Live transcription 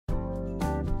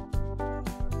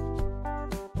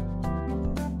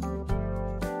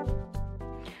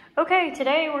Okay,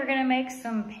 today we're gonna make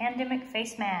some pandemic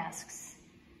face masks,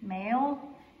 male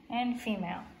and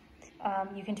female.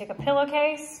 You can take a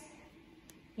pillowcase,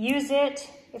 use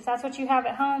it if that's what you have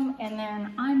at home, and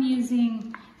then I'm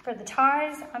using, for the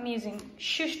ties, I'm using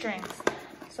shoestrings.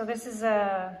 So this is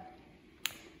a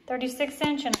 36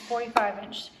 inch and a 45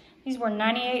 inch. These were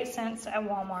 98 cents at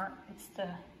Walmart. It's the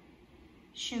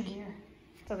shoe gear.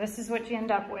 So this is what you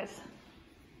end up with.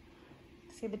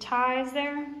 See the ties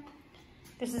there?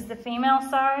 This is the female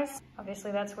size.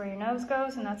 Obviously that's where your nose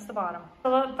goes, and that's the bottom.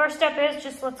 So the first step is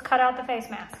just let's cut out the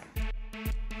face mask.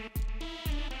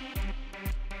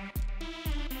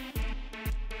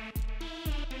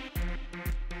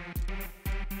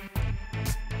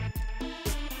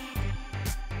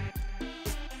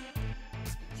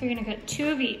 So you're gonna cut 2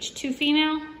 of each, 2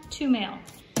 female, 2 male.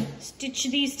 Stitch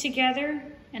these together,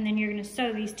 and then you're gonna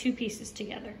sew these 2 pieces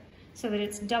together so that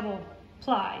it's double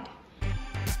plied.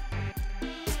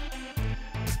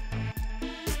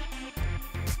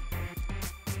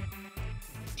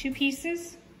 Two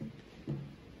pieces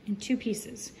and 2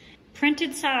 pieces.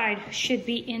 Printed side should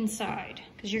be inside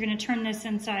because you're gonna turn this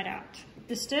inside out.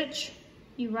 The stitch,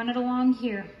 you run it along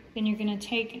here. Then you're gonna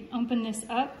take and open this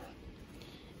up,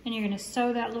 and you're gonna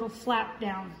sew that little flap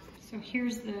down. So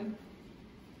here's the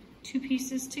 2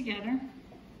 pieces together.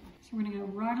 So we're gonna go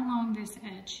right along this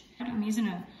edge. I'm using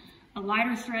a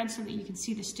lighter thread so that you can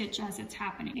see the stitch as it's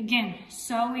happening. Again,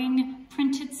 sewing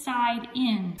printed side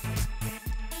in.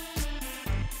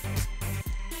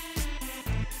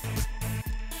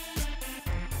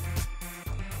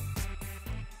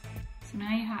 So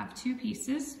now you have 2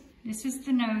 pieces. This is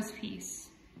the nose piece.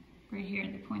 Right here,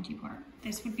 the pointy part.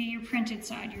 This would be your printed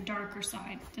side, your darker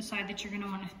side, the side that you're gonna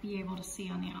wanna be able to see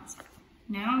on the outside.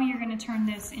 Now you're gonna turn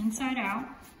this inside out,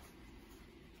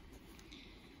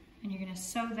 and you're gonna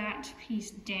sew that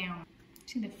piece down.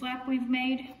 See the flap we've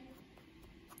made?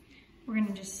 We're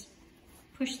gonna just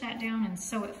push that down and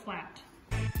sew it flat.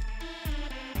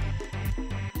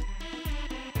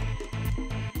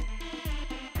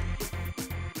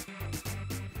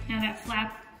 Now that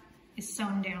flap is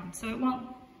sewn down, so it won't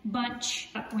bunch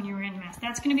up when you're in the mask.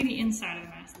 That's gonna be the inside of the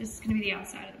mask. This is gonna be the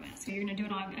outside of the mask. So you're gonna do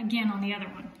it again on the other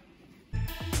one.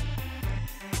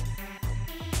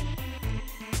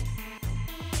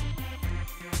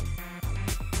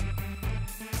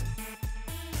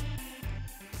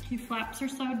 Your flaps are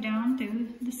sewed down through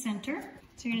the center.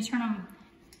 So you're gonna turn them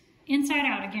inside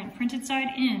out again, printed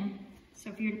side in. So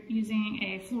if you're using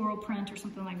a floral print or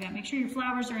something like that, make sure your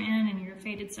flowers are in and your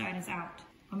faded side is out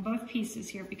on both pieces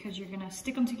here, because you're gonna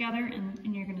stick them together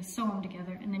and you're gonna sew them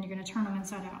together, and then you're gonna turn them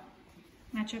inside out.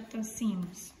 Match up those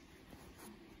seams.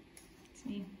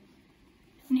 See?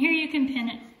 And here you can pin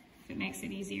it if it makes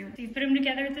it easier. So you put them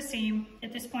together at the seam.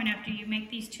 At this point, after you make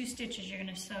these 2 stitches, you're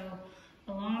gonna sew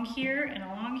along here and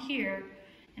along here.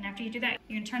 And after you do that,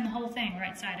 you're gonna turn the whole thing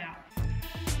right side out.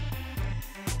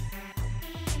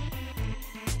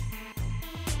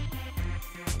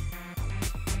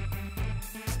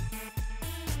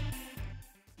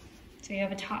 So you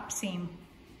have a top seam.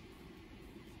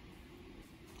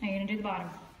 Now you're gonna do the bottom.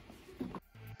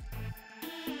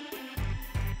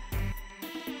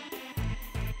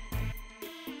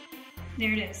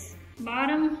 There it is,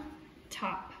 bottom,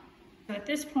 top. So at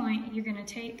this point, you're gonna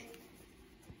take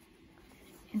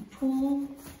and pull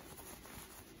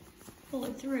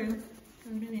it through, go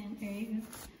to the end, there you go.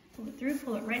 Pull it through,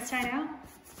 pull it right side out.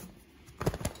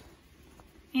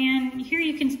 And here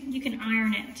you can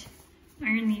iron it.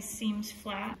 Iron these seams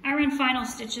flat. I run final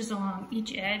stitches along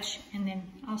each edge and then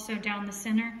also down the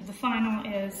center. The final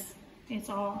is, it's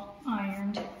all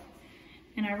ironed.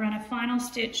 And I run a final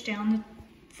stitch down the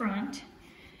front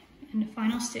and a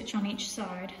final stitch on each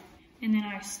side. And then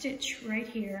I stitch right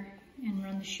here and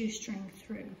run the shoestring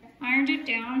through. Ironed it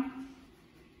down.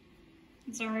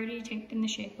 It's already taken the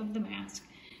shape of the mask.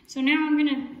 So now I'm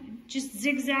gonna just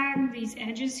zigzag these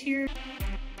edges here.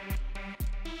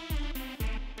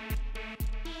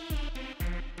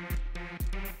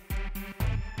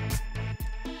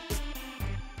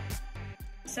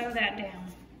 Sew that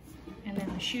down, and then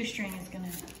the shoestring is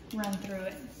gonna run through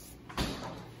it.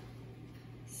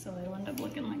 So it'll end up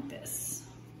looking like this.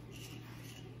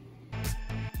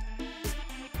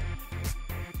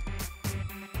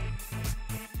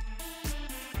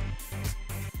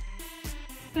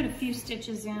 Put a few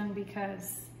stitches in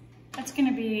because that's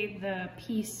gonna be the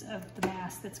piece of the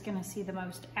mask that's gonna see the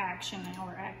most action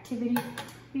or activity.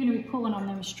 You're gonna be pulling on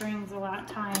them strings a lot,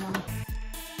 tying them.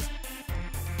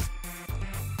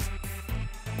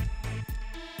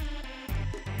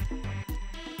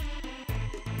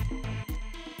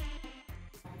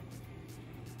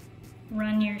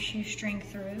 run your shoestring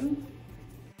through.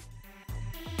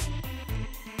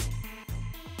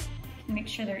 Make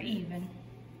sure they're even.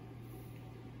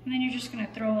 And then you're just gonna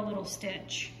throw a little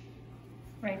stitch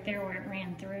right there where it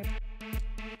ran through.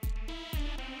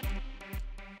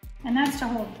 And that's to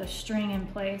hold the string in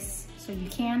place so you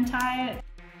can tie it.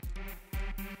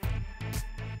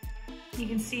 You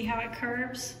can see how it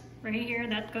curves right here.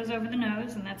 That goes over the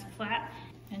nose and that's flat.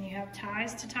 And you have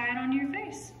ties to tie it on your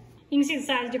face. You can see the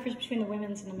size difference between the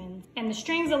women's and the men's. And the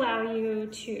strings allow you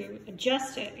to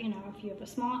adjust it. You know, if you have a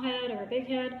small head or a big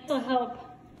head, it'll help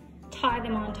tie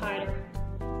them on tighter.